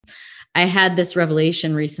I had this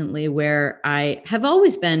revelation recently where I have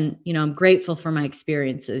always been, I'm grateful for my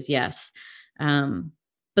experiences, yes. Um,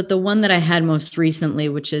 but the one that I had most recently,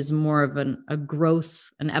 which is more of a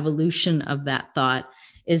growth, an evolution of that thought,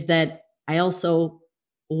 is that I also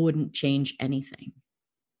wouldn't change anything.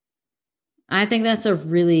 I think that's a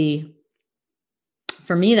really,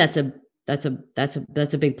 for me, that's a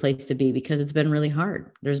big place to be because it's been really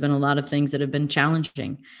hard. There's been a lot of things that have been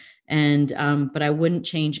challenging, and but I wouldn't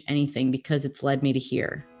change anything because it's led me to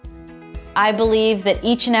here. I believe that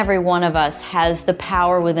each and every one of us has the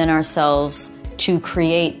power within ourselves to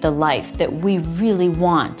create the life that we really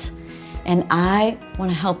want. And I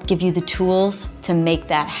want to help give you the tools to make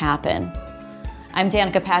that happen. I'm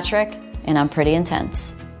Danica Patrick, and I'm pretty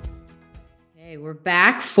intense. Okay, we're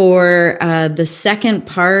back for the second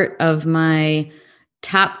part of my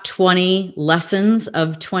top 20 lessons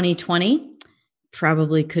of 2020.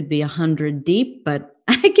 Probably could be 100 deep, but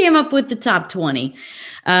I came up with the top 20.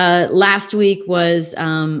 Last week was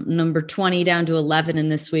number 20 down to 11,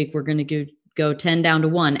 and this week we're going to go 10 down to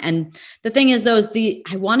 1. And the thing is, I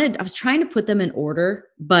was trying to put them in order,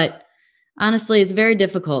 but honestly, it's very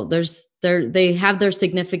difficult. They have their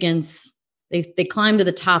significance. They climb to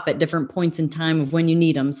the top at different points in time of when you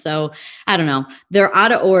need them. So I don't know. They're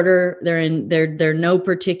out of order. They're no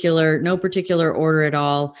particular order at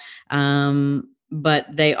all. But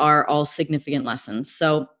they are all significant lessons.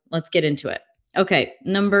 So let's get into it. Okay,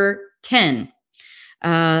 number 10,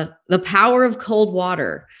 the power of cold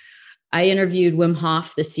water. I interviewed Wim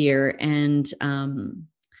Hof this year, and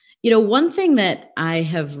one thing that I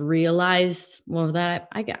have realized, well, that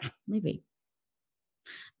I got maybe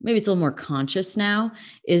it's a little more conscious now,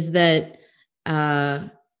 is that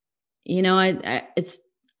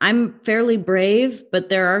I'm fairly brave, but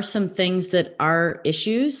there are some things that are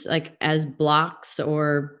issues, like as blocks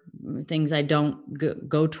or things I don't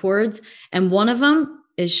go towards. And one of them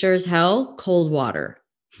is sure as hell cold water.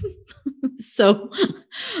 So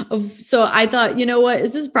I thought, you know what,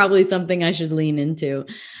 is this probably something I should lean into?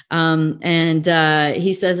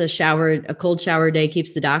 He says a cold shower a day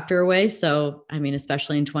keeps the doctor away. So, I mean,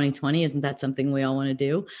 especially in 2020, isn't that something we all want to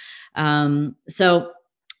do? So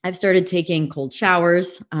I've started taking cold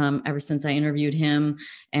showers ever since I interviewed him,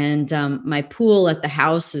 and my pool at the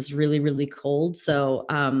house is really, really cold. So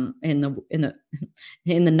in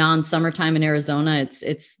the non-summertime in Arizona,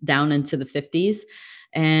 it's down into the 50s,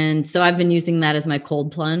 and so I've been using that as my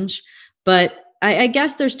cold plunge. But I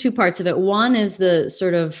guess there's two parts of it. One is the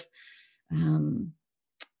sort of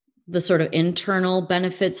internal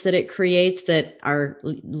benefits that it creates that are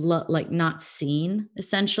like not seen,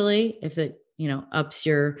 essentially, if it ups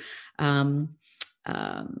your,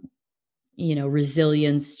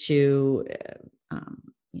 resilience to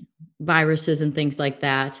viruses and things like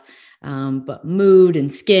that, but mood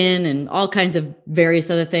and skin and all kinds of various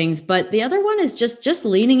other things. But the other one is just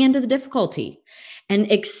leaning into the difficulty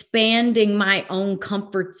and expanding my own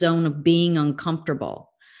comfort zone of being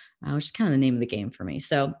uncomfortable, which is kind of the name of the game for me.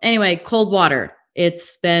 So anyway, cold water,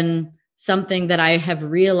 it's been something that I have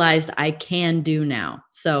realized I can do now.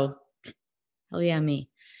 So hell yeah, me.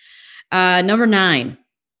 Number 9.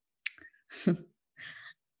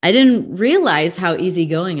 I didn't realize how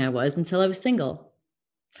easygoing I was until I was single.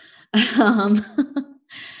 I've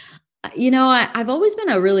always been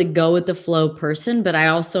a really go with the flow person, but I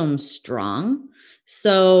also am strong.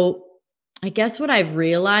 So I guess what I've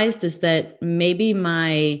realized is that maybe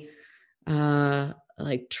my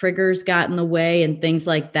triggers got in the way and things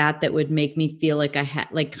like that would make me feel like I had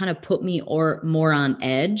kind of put me or more on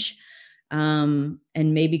edge. And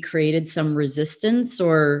maybe created some resistance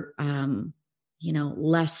or,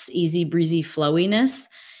 less easy breezy flowiness.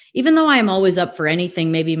 Even though I'm always up for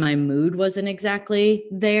anything, maybe my mood wasn't exactly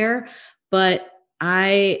there, but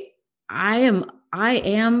I am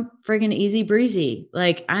friggin' easy breezy.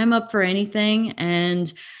 Like I'm up for anything,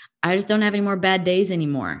 and I just don't have any more bad days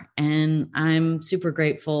anymore. And I'm super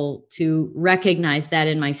grateful to recognize that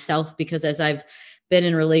in myself, because as I've been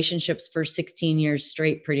in relationships for 16 years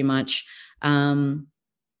straight, pretty much,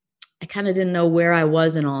 I kind of didn't know where I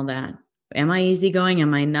was in all that. Am I easygoing?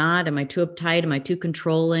 Am I not? Am I too uptight? Am I too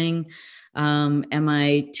controlling? Am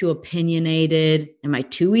I too opinionated? Am I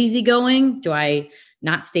too easygoing? Do I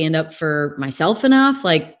not stand up for myself enough?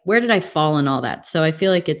 Like, where did I fall in all that? So I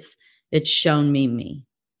feel like it's shown me.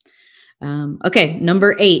 Okay,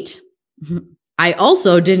 number 8. I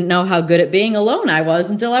also didn't know how good at being alone I was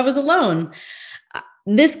until I was alone.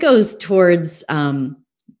 This goes towards,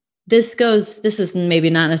 this is maybe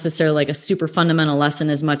not necessarily like a super fundamental lesson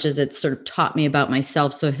as much as it's sort of taught me about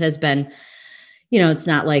myself. So it has been, it's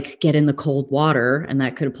not like get in the cold water, and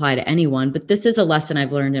that could apply to anyone, but this is a lesson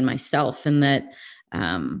I've learned in myself, and that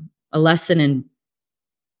a lesson in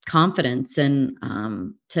confidence, and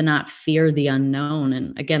to not fear the unknown.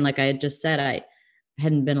 And again, like I had just said, I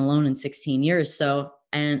hadn't been alone in 16 years, so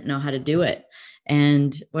I didn't know how to do it.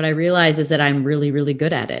 And what I realized is that I'm really, really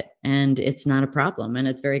good at it, and it's not a problem, and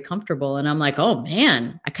it's very comfortable. And I'm like, oh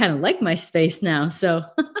man, I kind of like my space now. So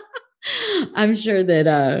I'm sure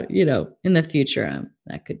that, in the future,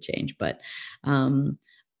 that could change. But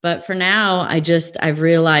for now, I've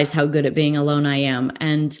realized how good at being alone I am.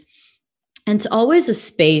 And it's always a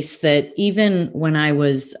space that, even when I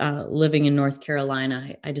was living in North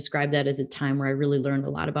Carolina, I described that as a time where I really learned a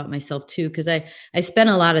lot about myself too, because I spent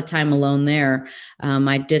a lot of time alone there.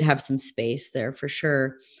 I did have some space there for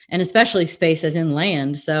sure, and especially space as in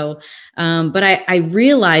land. So, but I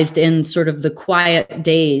realized in sort of the quiet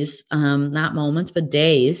days, not moments, but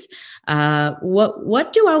days,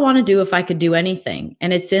 what do I want to do if I could do anything?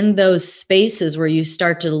 And it's in those spaces where you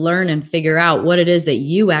start to learn and figure out what it is that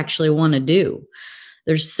you actually want to do.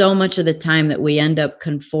 There's so much of the time that we end up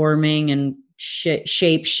conforming and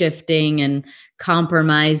shape shifting and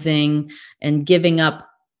compromising and giving up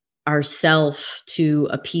ourself to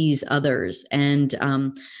appease others. And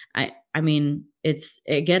I mean,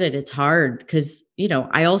 I get it. It's hard because,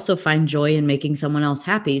 I also find joy in making someone else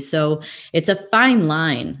happy. So it's a fine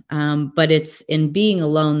line. But it's in being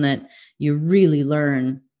alone that you really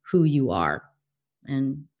learn who you are.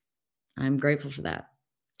 And I'm grateful for that.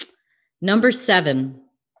 Number 7,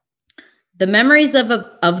 the memories of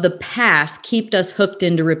the past keep us hooked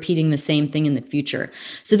into repeating the same thing in the future.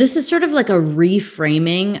 So this is sort of like a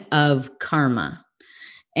reframing of karma.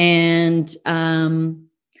 And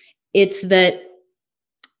it's that,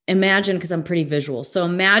 imagine, because I'm pretty visual. So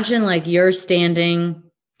imagine like you're standing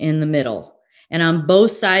in the middle, and on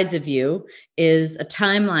both sides of you is a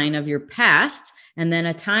timeline of your past and then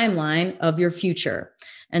a timeline of your future.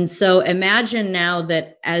 And so imagine now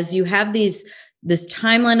that as you have this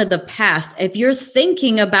timeline of the past, if you're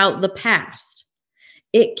thinking about the past,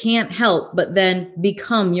 it can't help but then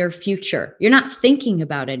become your future. You're not thinking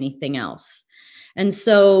about anything else. And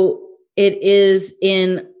so it is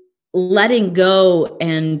in letting go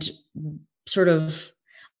and sort of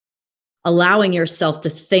allowing yourself to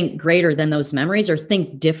think greater than those memories, or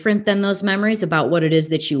think different than those memories about what it is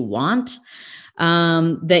that you want,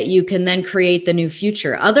 that you can then create the new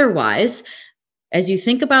future. Otherwise, as you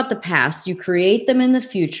think about the past, you create them in the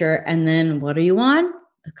future, and then what are you on?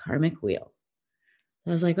 The karmic wheel.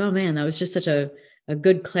 I was like, oh man, that was just such a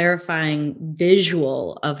good clarifying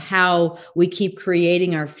visual of how we keep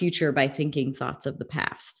creating our future by thinking thoughts of the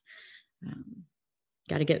past.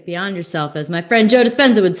 Got to get beyond yourself, as my friend Joe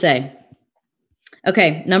Dispenza would say.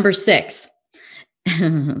 Okay, number 6.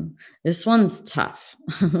 This one's tough.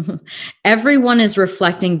 Everyone is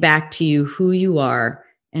reflecting back to you who you are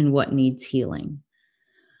and what needs healing.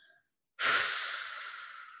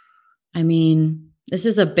 I mean, this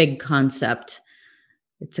is a big concept.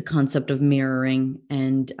 It's a concept of mirroring.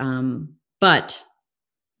 And, but,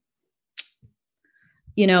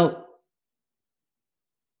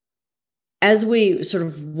 as we sort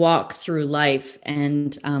of walk through life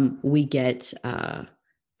and we get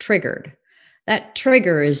triggered, that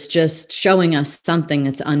trigger is just showing us something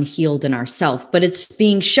that's unhealed in ourselves, but it's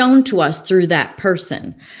being shown to us through that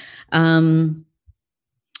person.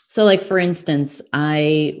 So like, for instance,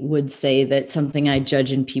 I would say that something I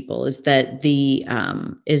judge in people is that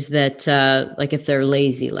like if they're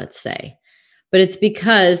lazy, let's say. But it's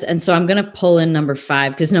because, and so I'm going to pull in number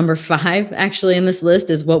 5, because number 5 actually in this list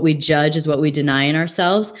is what we judge, is what we deny in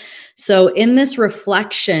ourselves. So in this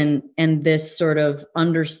reflection and this sort of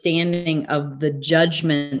understanding of the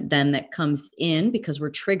judgment then that comes in because we're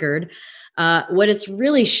triggered, what it's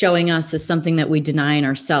really showing us is something that we deny in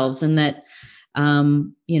ourselves. And that,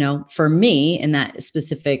 for me, in that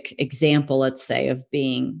specific example, let's say, of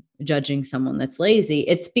judging someone that's lazy,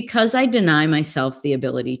 it's because I deny myself the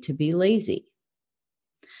ability to be lazy.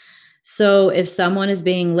 So if someone is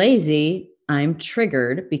being lazy, I'm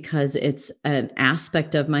triggered because it's an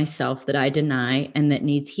aspect of myself that I deny and that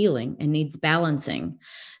needs healing and needs balancing.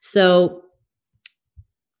 So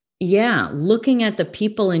yeah, looking at the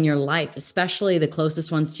people in your life, especially the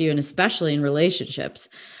closest ones to you, and especially in relationships,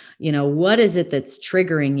 what is it that's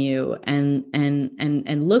triggering you,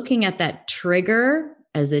 and looking at that trigger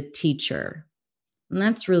as a teacher. And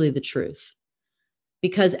that's really the truth.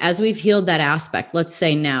 Because as we've healed that aspect, let's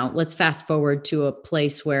fast forward to a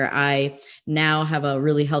place where I now have a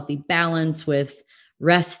really healthy balance with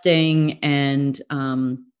resting and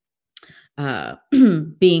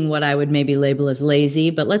being what I would maybe label as lazy,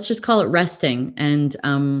 but let's just call it resting and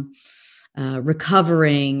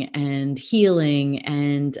recovering and healing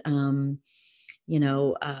and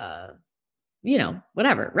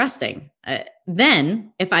whatever, resting.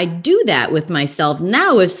 Then if I do that with myself,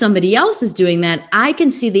 now if somebody else is doing that, I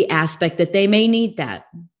can see the aspect that they may need that.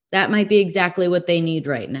 That might be exactly what they need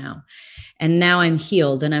right now. And now I'm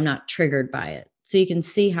healed and I'm not triggered by it. So you can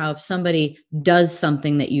see how if somebody does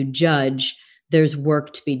something that you judge, there's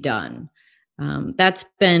work to be done. That's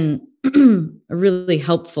been a really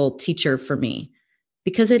helpful teacher for me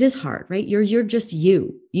because it is hard, right? You're just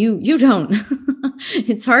you don't,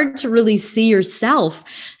 it's hard to really see yourself.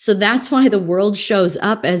 So that's why the world shows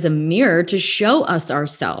up as a mirror to show us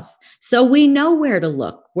ourselves. So we know where to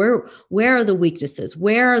look, where are the weaknesses,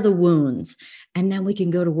 where are the wounds, and then we can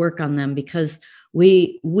go to work on them because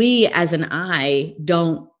we as an eye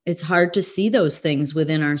don't, it's hard to see those things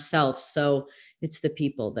within ourselves. So it's the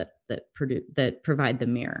people that provide the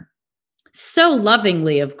mirror. So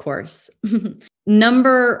lovingly, of course.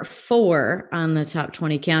 Number 4 on the top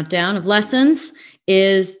 20 countdown of lessons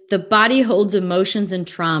is the body holds emotions and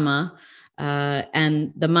trauma,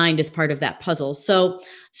 and the mind is part of that puzzle. So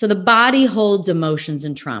the body holds emotions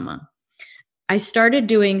and trauma. I started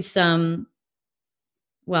doing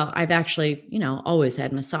I've actually, always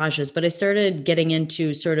had massages, but I started getting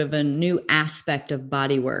into sort of a new aspect of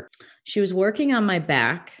body work. She was working on my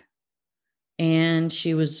back. And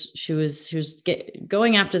she was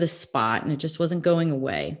going after the spot and it just wasn't going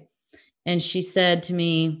away. And she said to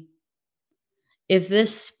me, if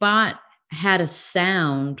this spot had a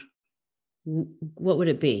sound, what would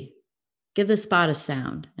it be? Give the spot a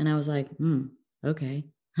sound. And I was like, okay.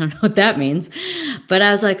 I don't know what that means, but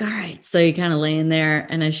I was like, all right. So you're kind of laying there.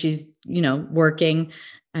 And as she's, working,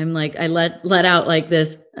 I'm like, I let out like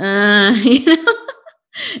this,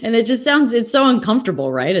 and it just it's so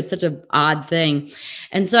uncomfortable, right? It's such an odd thing.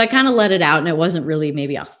 And so I kind of let it out and it wasn't really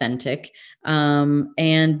maybe authentic. And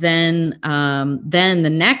then the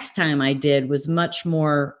next time I did was much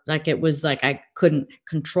more like, it was like, I couldn't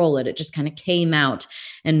control it. It just kind of came out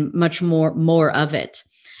and much more of it.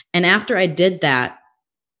 And after I did that,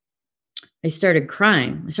 I started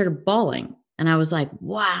crying. I started bawling. And I was like,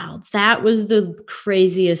 wow, that was the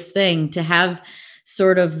craziest thing to have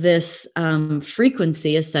sort of this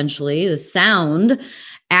frequency, essentially, the sound,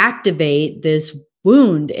 activate this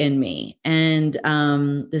wound in me and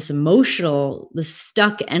this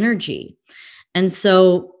stuck energy. And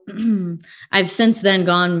so I've since then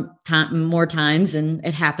gone more times and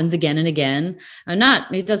it happens again and again.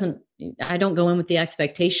 I don't go in with the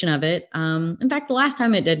expectation of it. In fact, the last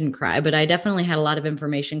time it didn't cry, but I definitely had a lot of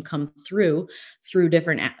information come through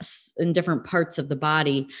different parts of the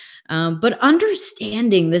body. But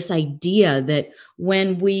understanding this idea that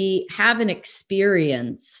when we have an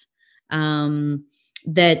experience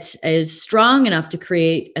that is strong enough to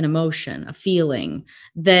create an emotion, a feeling,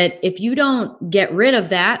 that if you don't get rid of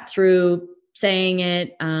that through saying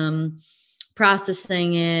it,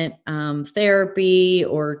 processing it, therapy,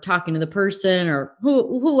 or talking to the person or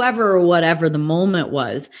whoever or whatever the moment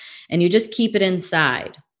was, and you just keep it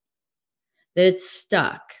inside, that it's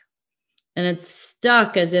stuck. And it's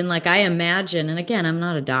stuck as in, like, I imagine, and again, I'm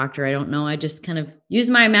not a doctor, I don't know, I just kind of use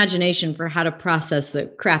my imagination for how to process the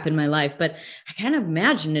crap in my life, but I kind of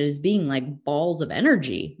imagine it as being like balls of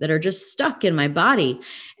energy that are just stuck in my body.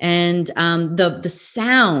 And the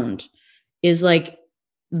sound is like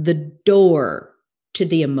the door to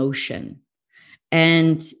the emotion.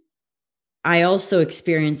 And I also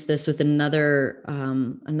experienced this with another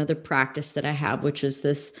practice that I have, which is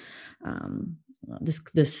this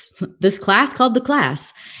class called The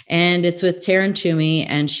Class, and it's with Taryn Toomey,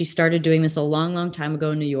 and she started doing this a long time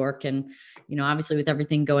ago in New York. And obviously with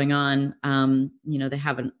everything going on, they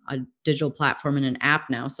have a digital platform and an app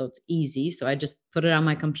now, so it's easy. So I just put it on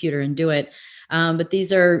my computer and do it. But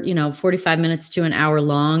these are 45 minutes to an hour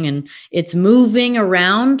long, and it's moving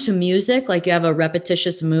around to music, like you have a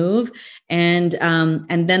repetitious move, and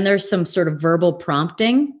then there's some sort of verbal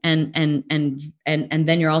prompting, and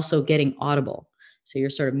then you're also getting audible. So you're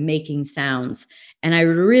sort of making sounds. And I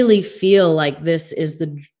really feel like this is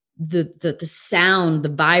the sound, the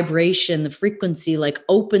vibration, the frequency, like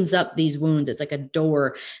opens up these wounds. It's like a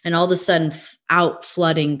door, and all of a sudden out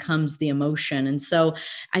flooding comes the emotion. And so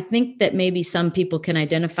I think that maybe some people can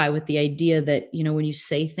identify with the idea that, when you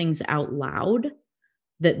say things out loud,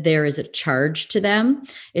 that there is a charge to them.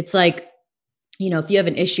 It's like, if you have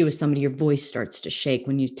an issue with somebody, your voice starts to shake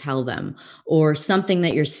when you tell them, or something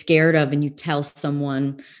that you're scared of and you tell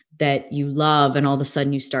someone, that you love, and all of a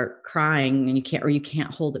sudden you start crying and you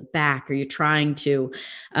can't hold it back, or you're trying to,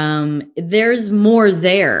 there's more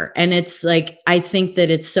there. And it's like, I think that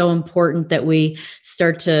it's so important that we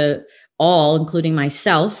start to all, including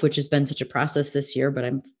myself, which has been such a process this year, but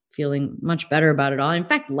I'm feeling much better about it all. In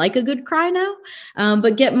fact, like a good cry now,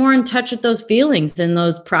 but get more in touch with those feelings and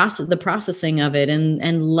the processing of it,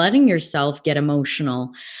 and letting yourself get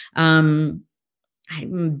emotional.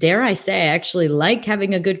 Dare I say, I actually like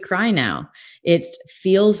having a good cry now. It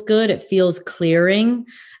feels good. It feels clearing.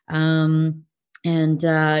 I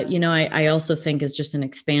also think is just an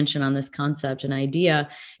expansion on this concept and idea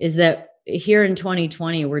is that here in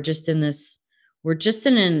 2020, we're just in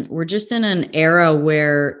an era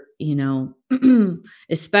where,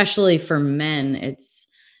 especially for men, it's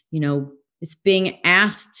being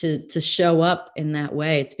asked to show up in that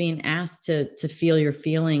way. It's being asked to feel your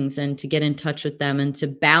feelings and to get in touch with them, and to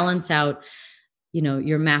balance out,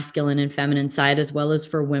 your masculine and feminine side, as well as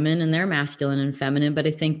for women and their masculine and feminine. But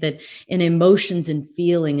I think that in emotions and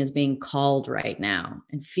feeling is being called right now,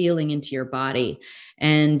 and feeling into your body.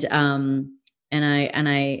 And I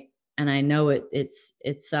know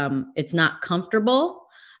it's not comfortable,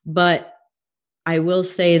 but I will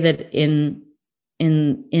say that in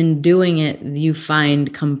doing it, you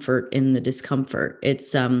find comfort in the discomfort. It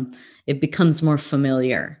becomes more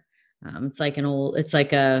familiar. It's a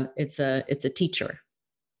teacher.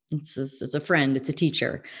 It's a friend. It's a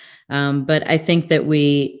teacher. But I think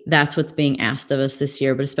that that's what's being asked of us this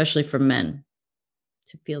year, but especially for men,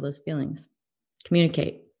 to feel those feelings,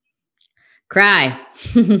 communicate, cry.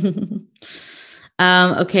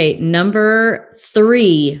 Okay. Number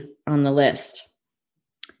 3 on the list.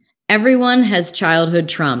 Everyone has childhood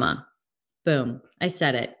trauma. Boom. I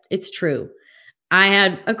said it. It's true. I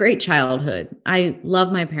had a great childhood. I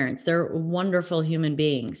love my parents. They're wonderful human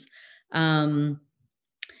beings. And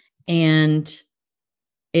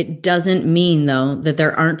it doesn't mean, though, that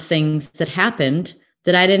there aren't things that happened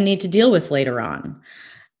that I didn't need to deal with later on.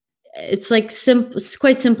 It's like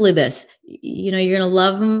quite simply this, you're going to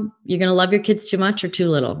love them. You're going to love your kids too much or too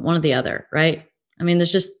little, one or the other, right? I mean,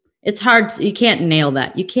 it's hard. You can't nail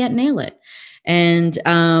that. You can't nail it. And,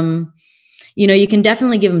 you can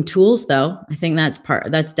definitely give them tools, though. I think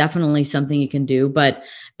that's definitely something you can do. But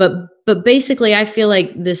basically, I feel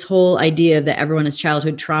like this whole idea that everyone has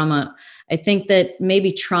childhood trauma, I think that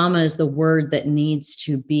maybe trauma is the word that needs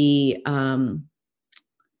to be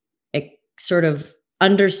sort of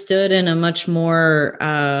understood in a much more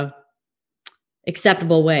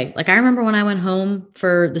acceptable way. Like, I remember when I went home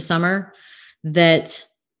for the summer, that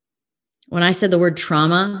when I said the word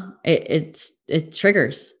trauma, it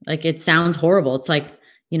triggers. Like, it sounds horrible. It's like,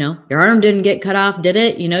 your arm didn't get cut off, did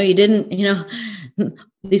it? You didn't,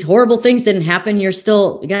 these horrible things didn't happen. You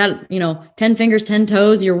got, 10 fingers, 10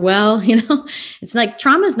 toes. You're well, it's like,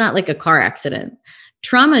 trauma is not like a car accident.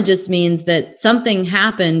 Trauma just means that something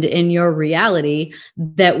happened in your reality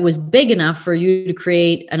that was big enough for you to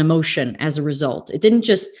create an emotion as a result. It didn't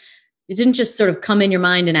just sort of come in your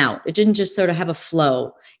mind and out. It didn't just sort of have a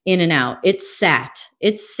flow in and out. It sat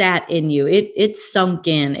in you. It sunk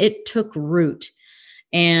in, it took root.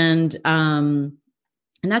 And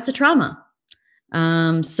that's a trauma. We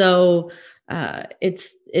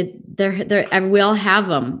all have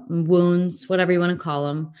them, wounds, whatever you want to call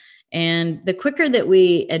them. And the quicker that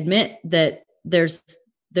we admit that there's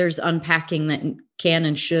unpacking that can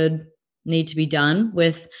and should need to be done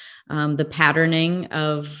with the patterning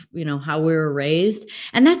of, how we were raised.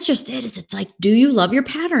 And that's just it. It's like, do you love your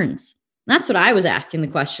patterns? That's what I was asking the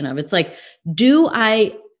question of. It's like, do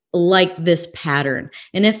I like this pattern?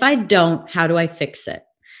 And if I don't, how do I fix it?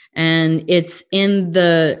 And it's in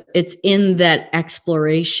that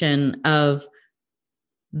exploration of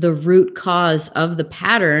the root cause of the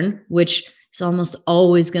pattern, which is almost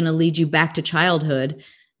always going to lead you back to childhood,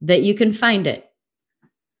 that you can find it.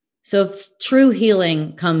 So if true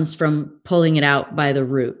healing comes from pulling it out by the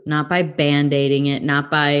root, not by band-aiding it, not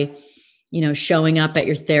by, showing up at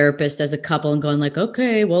your therapist as a couple and going like,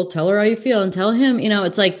 okay, well, tell her how you feel and tell him,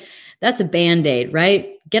 it's like, that's a band-aid, right?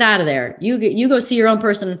 Get out of there. You go see your own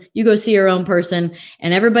person. You go see your own person,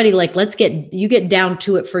 and everybody, like, you get down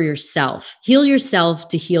to it for yourself. Heal yourself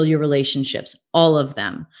to heal your relationships, all of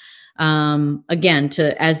them. Again,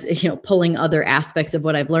 pulling other aspects of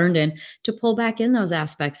what I've learned in to pull back in those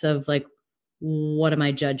aspects of, like, what am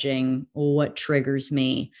I judging? What triggers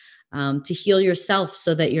me? To heal yourself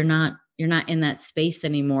so that you're not in that space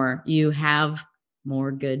anymore. You have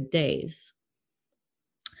more good days.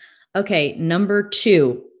 Okay. Number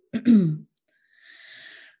 2,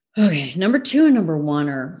 Okay, number 2 and number 1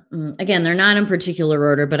 are again, they're not in particular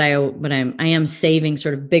order, but I am saving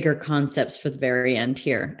sort of bigger concepts for the very end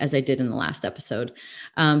here, as I did in the last episode.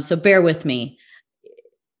 So bear with me.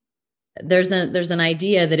 There's an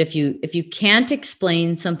idea that if you can't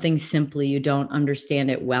explain something simply, you don't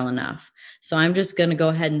understand it well enough. So I'm just going to go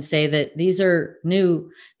ahead and say that these are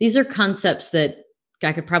concepts that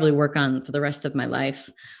I could probably work on for the rest of my life.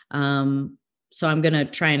 So I'm going to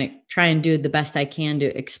try and do the best I can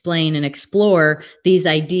to explain and explore these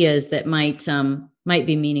ideas that might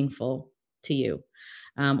be meaningful to you,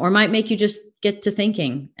 or might make you just get to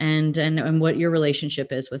thinking and what your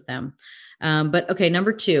relationship is with them. But okay,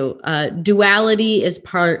 number 2, duality is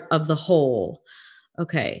part of the whole.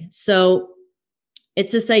 Okay, so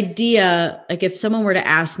it's this idea, like if someone were to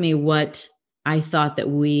ask me what I thought that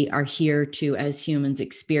we are here to as humans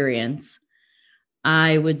experience,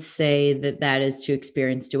 I would say that is to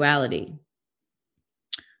experience duality.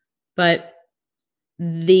 But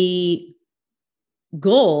the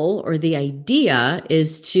goal or the idea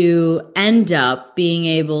is to end up being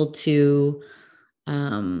able to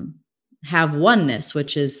have oneness,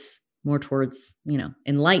 which is more towards,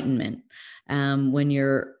 enlightenment. When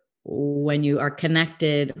you are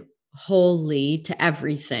connected wholly to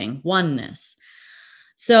everything, oneness.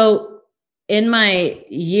 So in my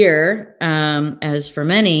year, as for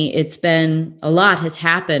many, it's been a lot has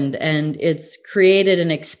happened, and it's created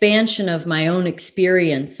an expansion of my own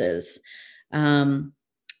experiences.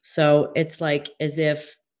 So it's like as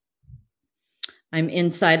if I'm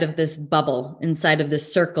inside of this bubble, inside of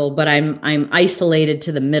this circle, but I'm isolated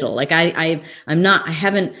to the middle. Like I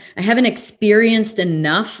haven't experienced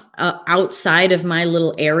enough outside of my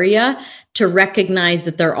little area to recognize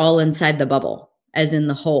that they're all inside the bubble, as in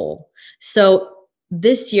the whole. So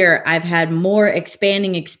this year I've had more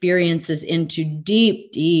expanding experiences into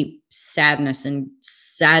deep, deep sadness and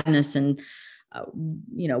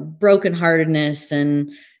brokenheartedness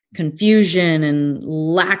and confusion and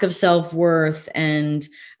lack of self-worth and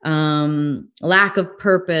lack of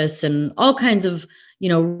purpose and all kinds of,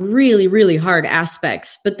 really, really hard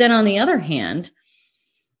aspects. But then on the other hand,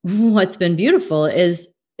 what's been beautiful is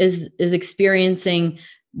experiencing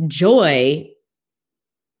joy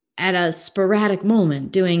at a sporadic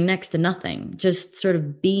moment, doing next to nothing, just sort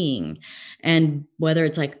of being. And whether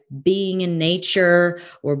it's like being in nature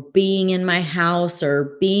or being in my house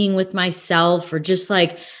or being with myself, or just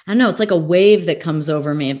like, I don't know, it's like a wave that comes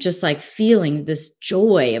over me of just like feeling this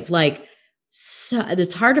joy of like, so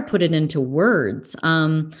it's hard to put it into words,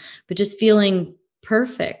 but just feeling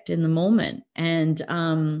perfect in the moment.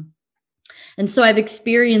 And so I've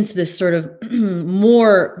experienced this sort of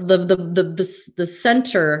more, the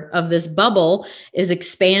center of this bubble is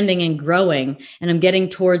expanding and growing. And I'm getting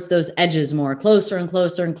towards those edges more, closer and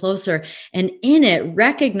closer and closer. And in it,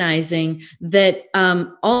 recognizing that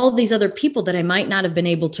all these other people that I might not have been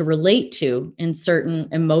able to relate to in certain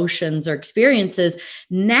emotions or experiences,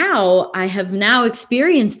 now I have now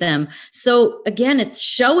experienced them. So again, it's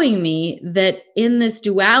showing me that in this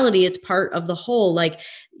duality, it's part of the whole, like,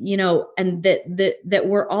 and that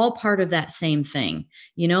we're all part of that same thing.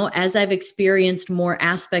 As I've experienced more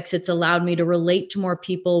aspects, it's allowed me to relate to more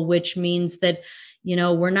people, which means that,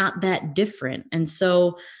 we're not that different. And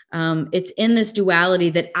so it's in this duality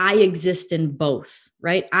that I exist in both,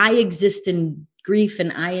 right? I exist in grief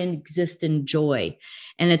and I exist in joy,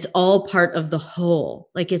 and it's all part of the whole.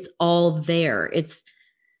 Like it's all there. It's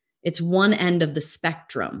one end of the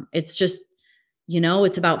spectrum. It's just,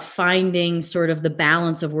 it's about finding sort of the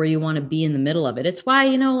balance of where you want to be in the middle of it. It's why,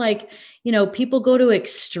 people go to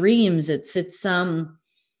extremes. It's just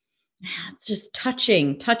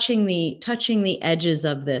touching the edges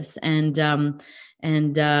of this and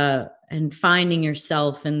finding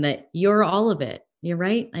yourself, and that you're all of it. You're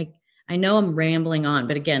right. Like, I know I'm rambling on,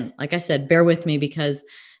 but again, like I said, bear with me because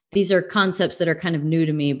these are concepts that are kind of new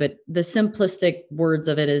to me, but the simplistic words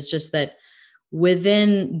of it is just that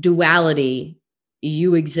within duality,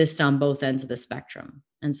 you exist on both ends of the spectrum.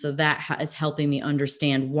 And so that is helping me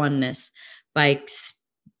understand oneness by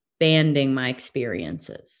expanding my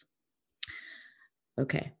experiences.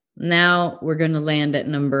 Okay, now we're going to land at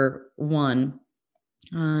number 1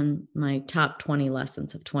 on my top 20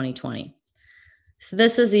 lessons of 2020. So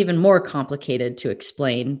this is even more complicated to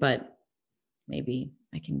explain, but maybe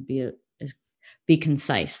I can be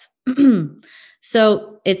concise.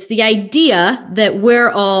 So it's the idea that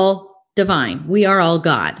we're all divine. We are all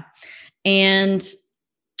God. And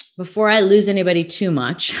before I lose anybody too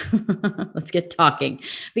much, let's get talking,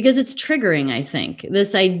 because it's triggering, I think.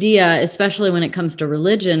 This idea, especially when it comes to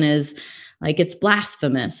religion, is like it's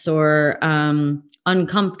blasphemous or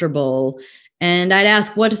uncomfortable. And I'd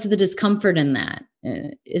ask, what is the discomfort in that?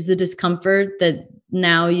 Is the discomfort that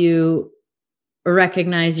now you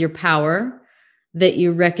recognize your power, that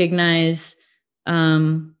you recognize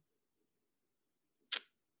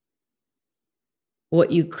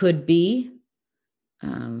what you could be?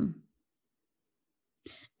 And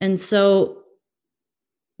so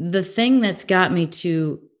the thing that's got me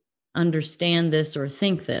to understand this or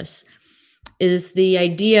think this is the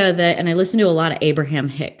idea that, and I listen to a lot of Abraham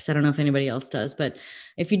Hicks. I don't know if anybody else does, but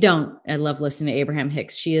if you don't, I love listening to Abraham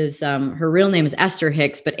Hicks. She is, her real name is Esther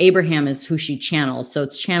Hicks, but Abraham is who she channels. So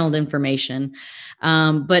it's channeled information.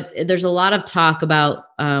 But there's a lot of talk about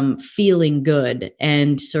feeling good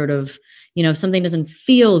and sort of, if something doesn't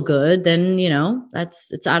feel good, then,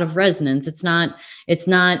 it's out of resonance. It's not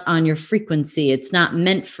on your frequency. It's not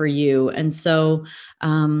meant for you. And so,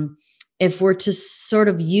 if we're to sort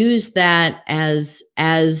of use that as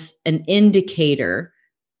an indicator,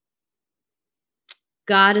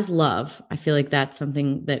 God is love. I feel like that's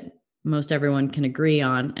something that most everyone can agree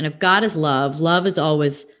on. And if God is love, love is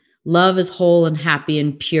whole and happy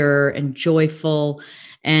and pure and joyful.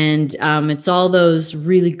 And it's all those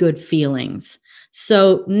really good feelings.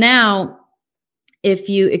 So now if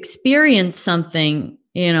you experience something,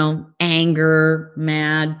 anger,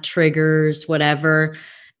 mad, triggers, whatever,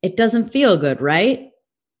 it doesn't feel good, right?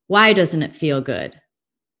 Why doesn't it feel good?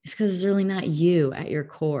 It's because it's really not you at your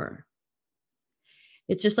core.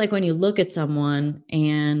 It's just like when you look at someone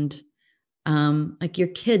and like your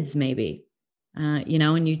kids maybe,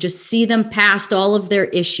 and you just see them past all of their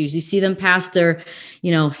issues. You see them past their,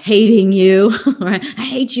 hating you, right? I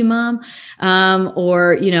hate you, Mom.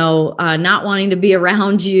 Or, not wanting to be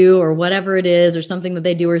around you or whatever it is, or something that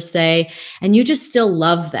they do or say. And you just still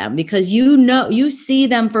love them because you see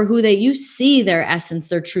them for you see their essence,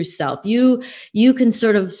 their true self. You can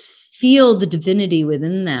sort of feel the divinity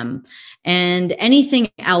within them. And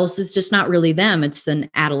anything else is just not really them. It's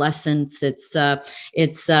an adolescence. It's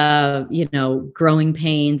growing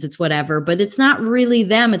pains. It's whatever, but it's not really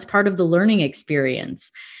them. It's part of the learning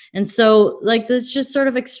experience. And so let's just sort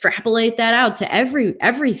of extrapolate that out to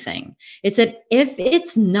everything. It's that if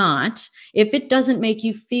it doesn't make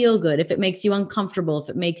you feel good, if it makes you uncomfortable, if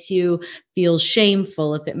it makes you feel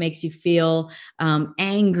shameful, if it makes you feel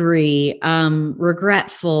angry,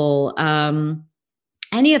 regretful,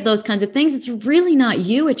 any of those kinds of things, it's really not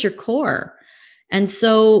you at your core. And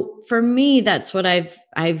so for me, that's what I've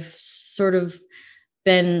sort of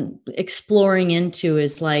been exploring into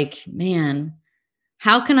is like, man,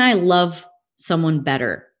 how can I love someone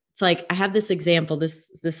better? It's like, I have this example,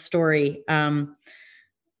 this story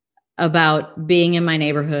about being in my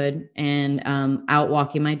neighborhood and out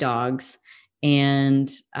walking my dogs.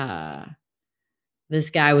 And this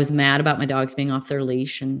guy was mad about my dogs being off their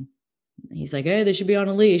leash. And he's like, hey, they should be on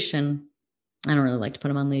a leash. And I don't really like to put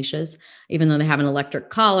them on leashes, even though they have an electric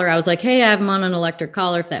collar. I was like, hey, I have them on an electric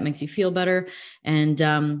collar if that makes you feel better. And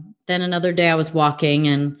then another day I was walking,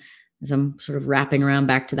 and as I'm sort of wrapping around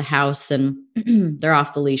back to the house, and they're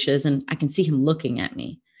off the leashes, and I can see him looking at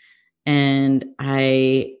me. And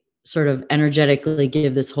I sort of energetically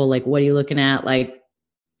give this whole, like, what are you looking at? Like,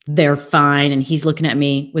 they're fine. And he's looking at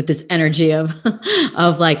me with this energy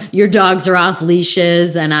of like, your dogs are off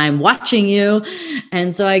leashes and I'm watching you.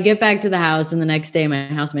 And so I get back to the house, and the next day my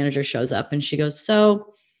house manager shows up, and she goes,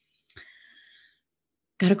 so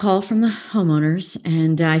got a call from the homeowners.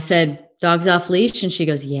 And I said, dogs off leash? And she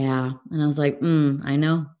goes, yeah. And I was like, I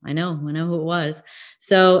know who it was.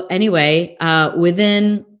 So anyway,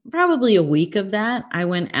 within probably a week of that, I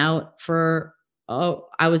went out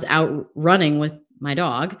I was out running with my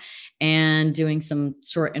dog and doing some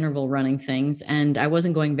short interval running things. And I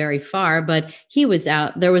wasn't going very far, but he was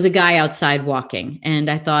out. There was a guy outside walking. And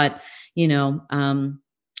I thought,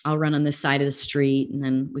 I'll run on this side of the street. And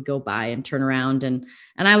then we go by and turn around. And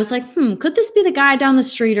I was like, could this be the guy down the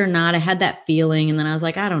street or not? I had that feeling. And then I was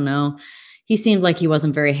like, I don't know. He seemed like he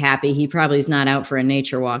wasn't very happy. He probably is not out for a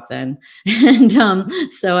nature walk then. And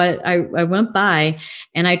so I went by,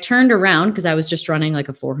 and I turned around because I was just running like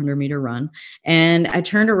a 400-meter run. And I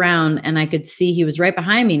turned around, and I could see he was right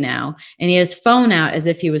behind me now. And he had his phone out as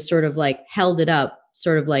if he was sort of like held it up,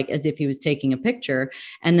 sort of like as if he was taking a picture,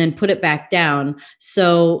 and then put it back down.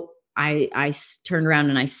 So I turned around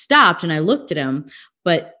and I stopped and I looked at him,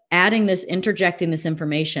 but interjecting this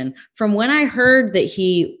information from when I heard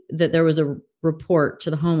that there was a report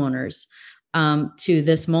to the homeowners to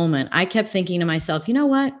this moment, I kept thinking to myself, you know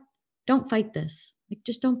what? Don't fight this. Like,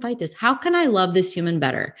 just don't fight this. How can I love this human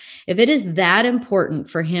better? If it is that important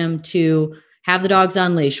for him to have the dogs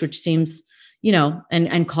on leash, which seems,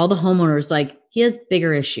 and call the homeowners, like, he has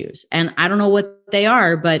bigger issues. And I don't know what they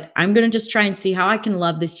are, but I'm going to just try and see how I can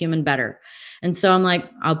love this human better. And so I'm like,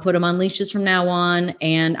 I'll put him on leashes from now on,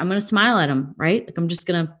 and I'm going to smile at him, right? Like I'm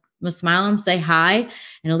going to smile at him, say hi,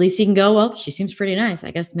 and at least he can go, well, she seems pretty nice.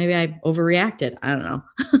 I guess maybe I overreacted. I don't know.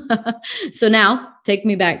 So now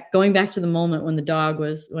going back to the moment when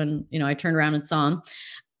I turned around and saw him,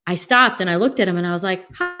 I stopped and I looked at him and I was like,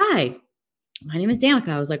 hi, my name is Danica.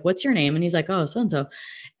 I was like, what's your name? And he's like, oh, so-and-so.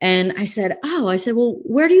 And I said, well,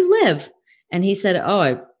 where do you live? And he said, oh,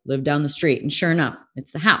 I live down the street. And sure enough,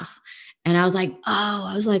 it's the house. And I was like,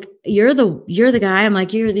 you're the guy. I'm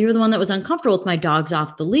like, you're the one that was uncomfortable with my dogs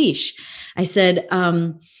off the leash. I said,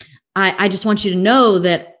 I just want you to know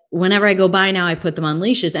that whenever I go by now, I put them on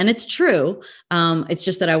leashes. And it's true. It's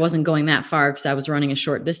just that I wasn't going that far because I was running a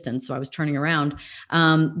short distance. So I was turning around.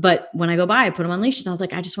 But when I go by, I put them on leashes. I was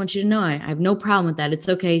like, I just want you to know, I have no problem with that. It's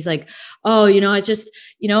okay. He's like, oh, it's just,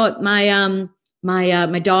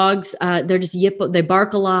 my dogs, they're just they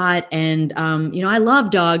bark a lot. And, I love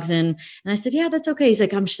dogs. And I said, yeah, that's okay. He's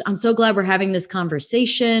like, I'm so glad we're having this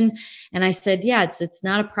conversation. And I said, yeah, it's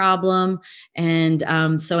not a problem. And,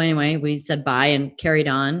 so anyway, we said bye and carried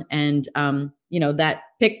on. And, that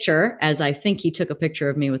picture, as I think he took a picture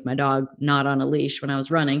of me with my dog, not on a leash when I was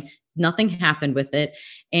running, nothing happened with it.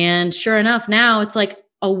 And sure enough, now it's like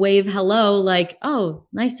a wave hello, like, oh,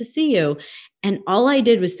 nice to see you. And all I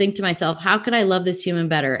did was think to myself, how could I love this human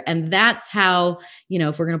better? And that's how,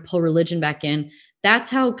 if we're going to pull religion back in,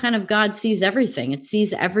 that's how kind of God sees everything. It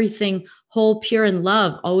sees everything whole, pure, and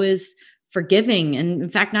love, always forgiving. And in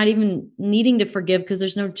fact, not even needing to forgive because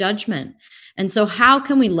there's no judgment. And so how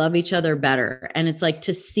can we love each other better? And it's like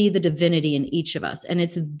to see the divinity in each of us. And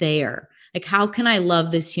it's there. Like, how can I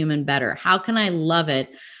love this human better? How can I love it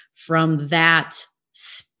from that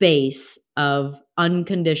space of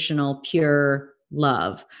unconditional, pure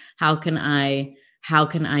love? How can I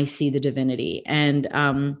see the divinity?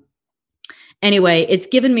 And anyway, it's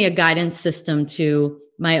given me a guidance system to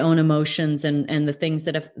my own emotions and the things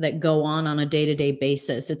that go on a day-to-day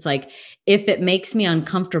basis. It's like, if it makes me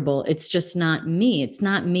uncomfortable, it's just not me. It's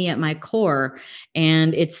not me at my core.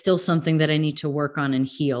 And it's still something that I need to work on and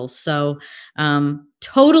heal. So,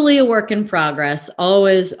 totally a work in progress,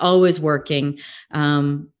 always working.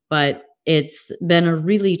 But it's been a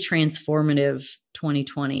really transformative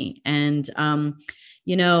 2020. And, I'm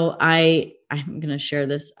going to share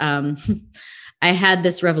this. I had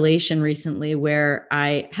this revelation recently where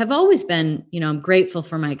I have always been, I'm grateful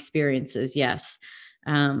for my experiences. Yes.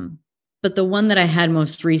 But the one that I had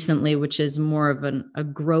most recently, which is more of a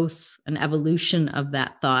growth, an evolution of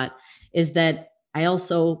that thought, is that I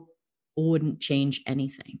also wouldn't change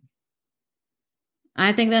anything.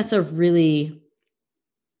 I think that's for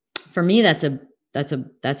me, that's a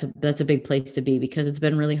big place to be, because it's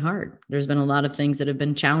been really hard. There's been a lot of things that have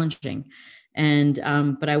been challenging, and,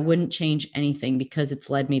 but I wouldn't change anything because it's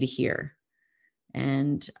led me to here.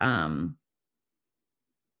 And I'm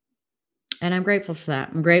grateful for that.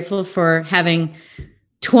 I'm grateful for having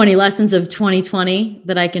 20 lessons of 2020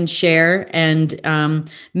 that I can share.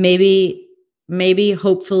 And, maybe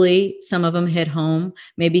hopefully some of them hit home.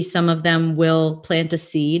 Maybe some of them will plant a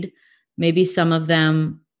seed. Maybe some of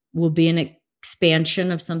them will be an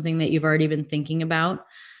expansion of something that you've already been thinking about.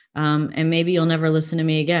 And maybe you'll never listen to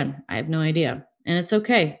me again. I have no idea. And it's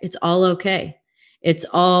okay. It's all okay.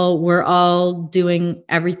 We're all doing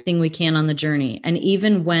everything we can on the journey. And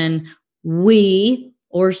even when we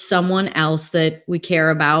or someone else that we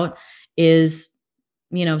care about is,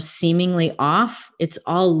 seemingly off, it's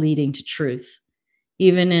all leading to truth.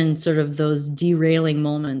 Even in sort of those derailing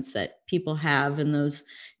moments that people have and those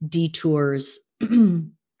detours,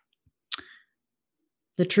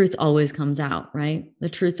 the truth always comes out, right? The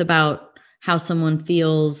truth about how someone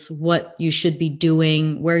feels, what you should be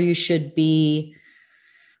doing, where you should be,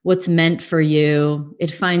 what's meant for you.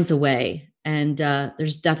 It finds a way. And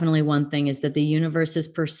there's definitely one thing, is that the universe is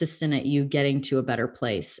persistent at you getting to a better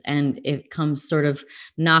place. And it comes sort of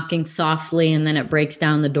knocking softly, and then it breaks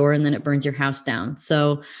down the door, and then it burns your house down.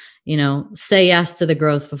 So, say yes to the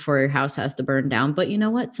growth before your house has to burn down. But you know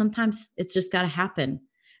what? Sometimes it's just got to happen.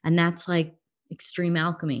 And that's like extreme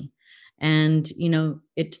alchemy. And,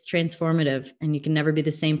 it's transformative, and you can never be the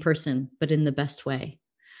same person, but in the best way.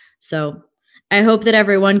 So I hope that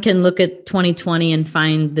everyone can look at 2020 and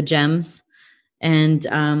find the gems. And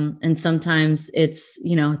sometimes it's,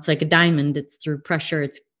 it's like a diamond. It's through pressure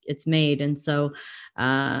it's made. And so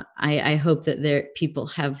I hope that people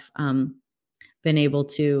have been able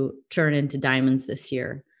to turn into diamonds this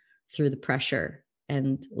year through the pressure,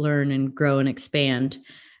 and learn and grow and expand.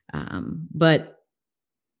 But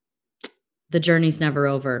the journey's never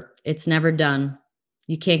over. It's never done.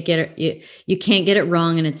 You can't get it. You can't get it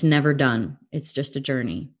wrong, and it's never done. It's just a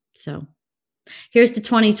journey. So here's to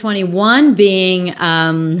 2021 being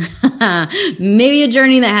maybe a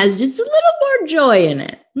journey that has just a little more joy in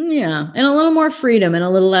it. Yeah. And a little more freedom and a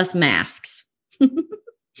little less masks. All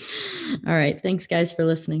right. Thanks, guys, for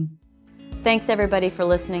listening. Thanks, everybody, for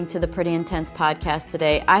listening to the Pretty Intense podcast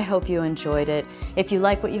today. I hope you enjoyed it. If you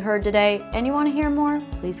like what you heard today and you want to hear more,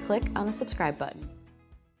 please click on the subscribe button.